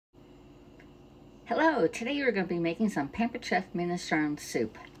Hello, today we're going to be making some Pampered Chef Minestrone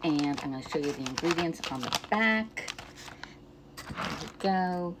Soup, and I'm going to show you the ingredients on the back. There we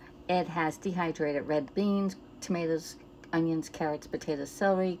go. It has dehydrated red beans, tomatoes, onions, carrots, potatoes,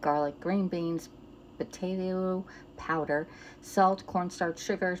 celery, garlic, green beans, potato powder, salt, cornstarch,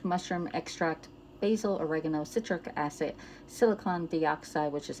 sugar, mushroom extract, basil, oregano, citric acid, silicon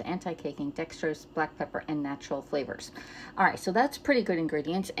dioxide, which is anti-caking, dextrose, black pepper, and natural flavors. All right, so that's pretty good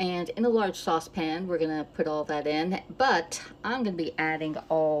ingredients. And in a large saucepan, we're gonna put all that in, but I'm gonna be adding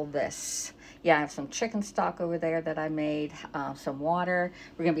all this. Yeah, I have some chicken stock over there that I made, some water.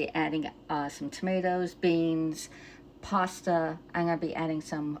 We're gonna be adding some tomatoes, beans, pasta. I'm going to be adding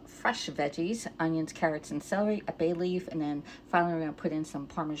some fresh veggies, onions, carrots, and celery, a bay leaf, and then finally we're going to put in some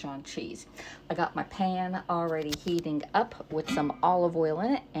Parmesan cheese. I got my pan already heating up with some olive oil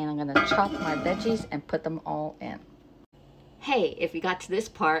in it, and I'm going to chop my veggies and put them all in. Hey, if you got to this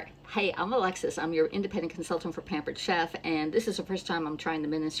part, hey, I'm Alexis. I'm your independent consultant for Pampered Chef, and this is the first time I'm trying the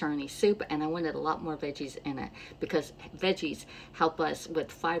Minestrone Soup, and I wanted a lot more veggies in it because veggies help us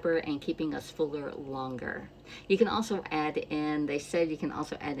with fiber and keeping us fuller longer. You can also add in, they said you can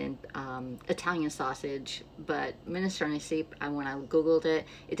also add in Italian sausage, but Minestrone Soup, when I Googled it,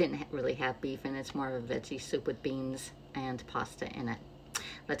 it didn't really have beef in it. It's more of a veggie soup with beans and pasta in it.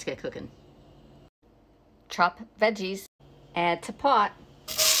 Let's get cooking. Chop veggies. Add to pot.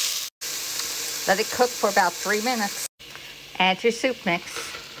 Let it cook for about 3 minutes. Add your soup mix.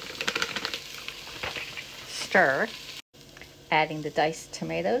 Stir. Adding the diced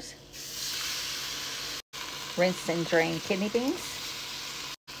tomatoes. Rinse and drain kidney beans.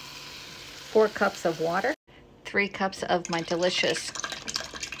 4 cups of water. 3 cups of my delicious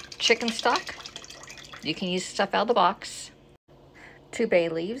chicken stock. You can use stuff out of the box. 2 bay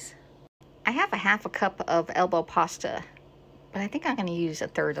leaves. I have a half a cup of elbow pasta, but I think I'm going to use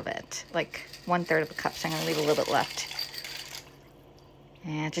 1/3 of it, like 1/3 of a cup, so I'm going to leave a little bit left.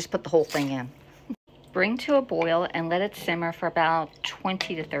 And just put the whole thing in. Bring to a boil and let it simmer for about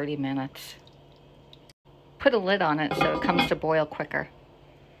 20 to 30 minutes. Put a lid on it so it comes to boil quicker.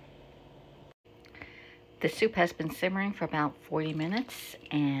 The soup has been simmering for about 40 minutes,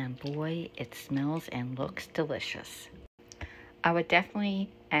 and boy, it smells and looks delicious. I would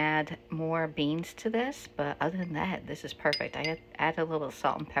definitely add more beans to this, but other than that, this is perfect. I add a little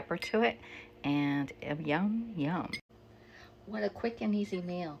salt and pepper to it, and yum, yum. What a quick and easy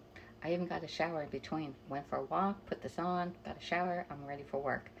meal. I even got a shower in between. Went for a walk, put this on, got a shower, I'm ready for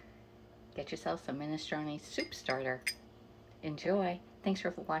work. Get yourself some Minestrone Soup starter. Enjoy. Thanks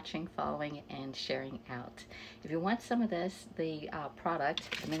for watching, following, and sharing out. If you want some of this, the product,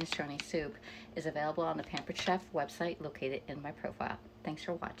 the Minestrone Soup, is available on the Pampered Chef website located in my profile. Thanks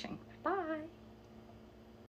for watching.